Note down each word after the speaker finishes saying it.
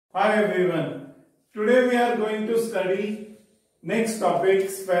Hi everyone. Today we are going to study next topic,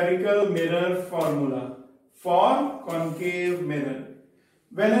 spherical mirror formula for concave mirror.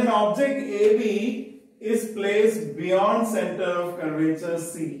 When an object AB is placed beyond center of curvature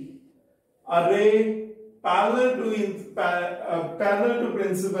C, a ray parallel to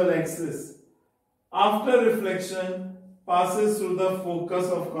principal axis after reflection passes through the focus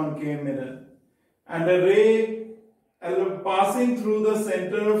of concave mirror, and a ray passing through the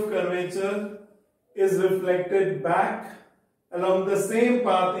center of curvature is reflected back along the same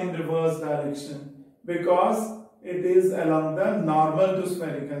path in reverse direction because it is along the normal to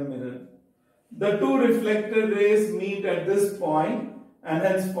spherical mirror. The two reflected rays meet at this point and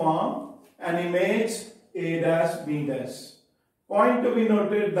hence form an image A', B'. Point to be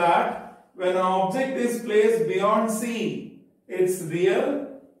noted that when an object is placed beyond C, its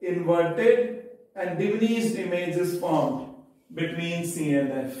real, inverted and diminished image is formed between C and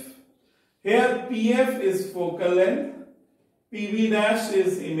F. Here PF is focal length, PB'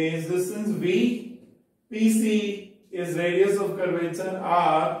 is image distance V, PC is radius of curvature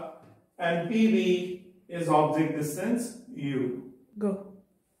R, and PB is object distance U. Go.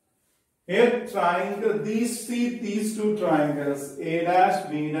 Here triangle, these two triangles A',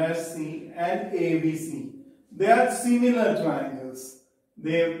 B', C and ABC. They are similar triangles.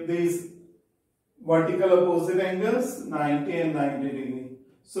 They have these vertical opposite angles 90 and 90 degree.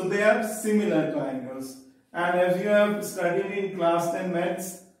 So they are similar triangles. And as you have studied in class 10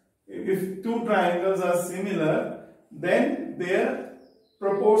 maths, if two triangles are similar, then their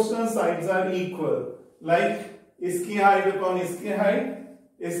proportional sides are equal. Like iski height upon iski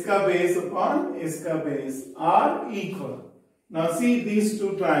height, iska base upon iska base are equal. Now see these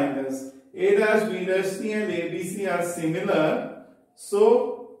two triangles A', B', C and ABC are similar.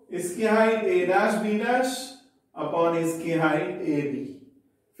 So इसकी height A', B' upon इसकी height AB,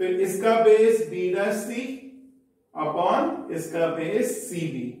 फिर इसका base B', upon इसका base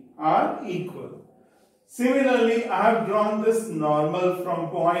CB are equal. Similarly, I have drawn this normal from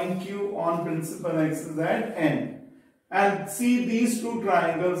point Q on principal axis at N, and see these two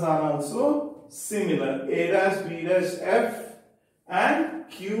triangles are also similar, A', B', F and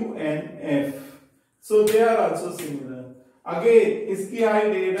Q and F. So they are also similar. Again, इसकी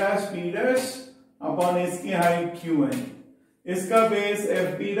height A', B' upon इसकी height QN, इसका base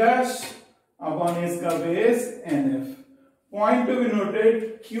FB' upon इसका base NF. Point to be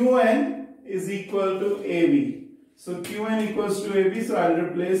noted, QN is equal to AB. So QN equals to AB, so I will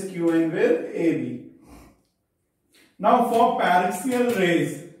replace QN with AB. Now for paraxial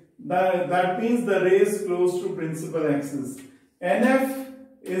rays, that means the rays close to principal axis, NF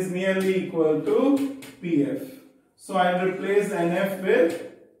is nearly equal to PF. So I will replace NF with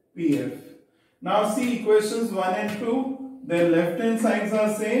PF. Now see equations 1 and 2, their left hand sides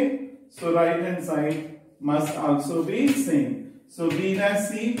are same, so right hand side must also be same. So B',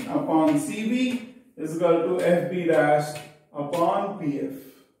 upon CB is equal to FB' upon PF.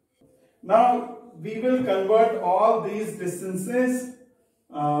 Now we will convert all these distances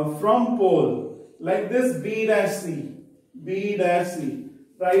from pole, like this B',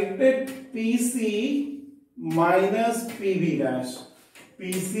 write it PC minus PB',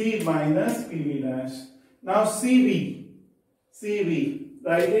 PC minus PB'. Now CB,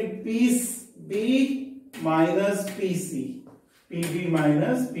 write it PB minus PC, PB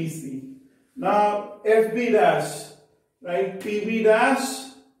minus PC. Now FB', write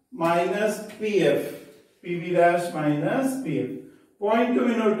PB' minus PF, PB' minus PF. Point to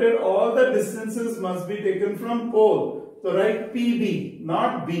be noted, all the distances must be taken from pole. So write PB,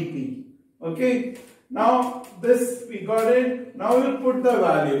 not BP. Okay. Now this we got it. Now we'll put the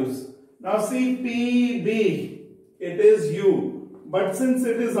values. Now see PB, it is U. But since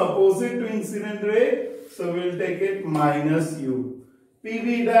it is opposite to incident ray, so we'll take it minus U.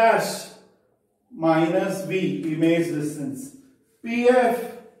 PB' minus V, image distance. PF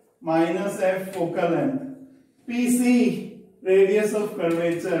minus F, focal length. PC, radius of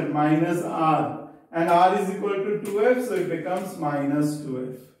curvature, minus R. And R is equal to 2F, so it becomes minus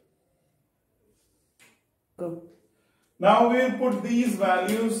 2F. Go. Now we will put these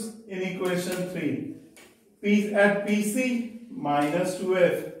values in equation 3. P at PC minus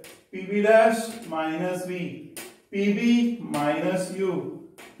 2F, PB' minus V, PB minus U,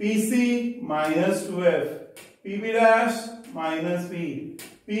 PC minus 2F, PB' minus V,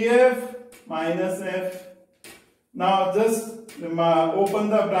 PF minus F. Now just open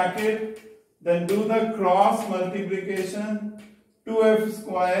the bracket, then do the cross multiplication. 2F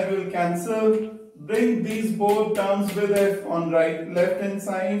square will cancel. Bring these both terms with F on left hand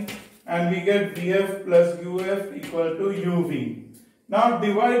side, and we get VF plus UF equal to UV. Now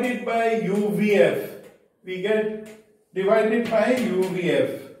divide it by UVF. We get divided by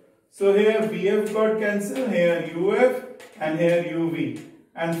UVF. So here VF got cancelled, here UF and here UV.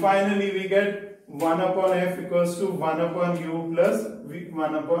 And finally we get 1 upon F equals to 1 upon U plus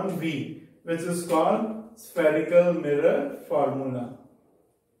 1 upon V, which is called spherical mirror formula.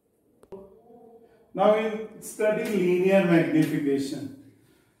 Now we'll study linear magnification.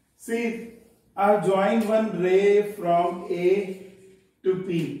 See, I've joined one ray from A to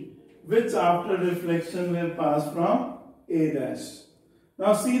P, which after reflection will pass from A dash.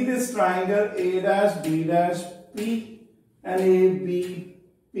 Now see this triangle A dash, B dash, P and A, B,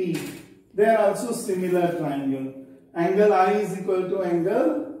 P. They are also similar triangle. Angle I is equal to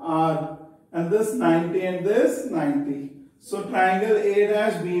angle R, and this 90 and this 90. So triangle A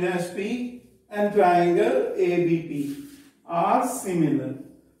dash, B dash, P and triangle ABP are similar.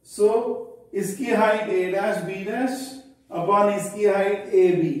 So इसकी height A dash, B dash upon इसकी height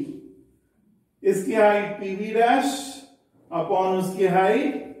AB. इसकी height PB dash upon उसकी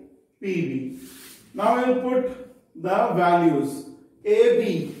height PB. Now I will put the values.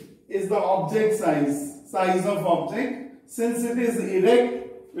 AB is the object size of object. Since it is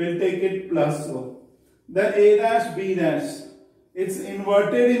erect, we'll take it plus O. Then A dash, B dash, it's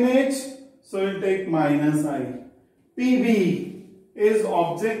inverted image, so we'll take minus I. PB is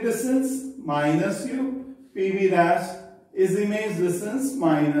object distance minus U. PB dash is image distance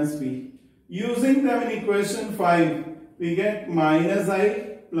minus V. Using them in equation 5, we get minus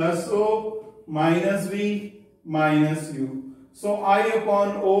I plus O minus V minus U. So I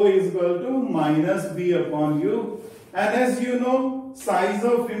upon O is equal to minus V upon U. And as you know, size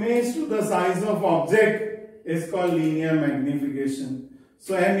of image to the size of object is called linear magnification.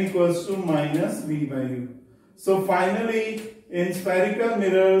 So M equals to minus V by U. So finally, in spherical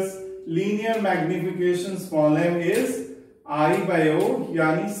mirrors, linear magnification small m is I by O,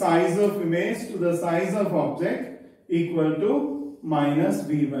 yani size of image to the size of object equal to minus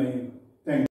V by U. Thank you.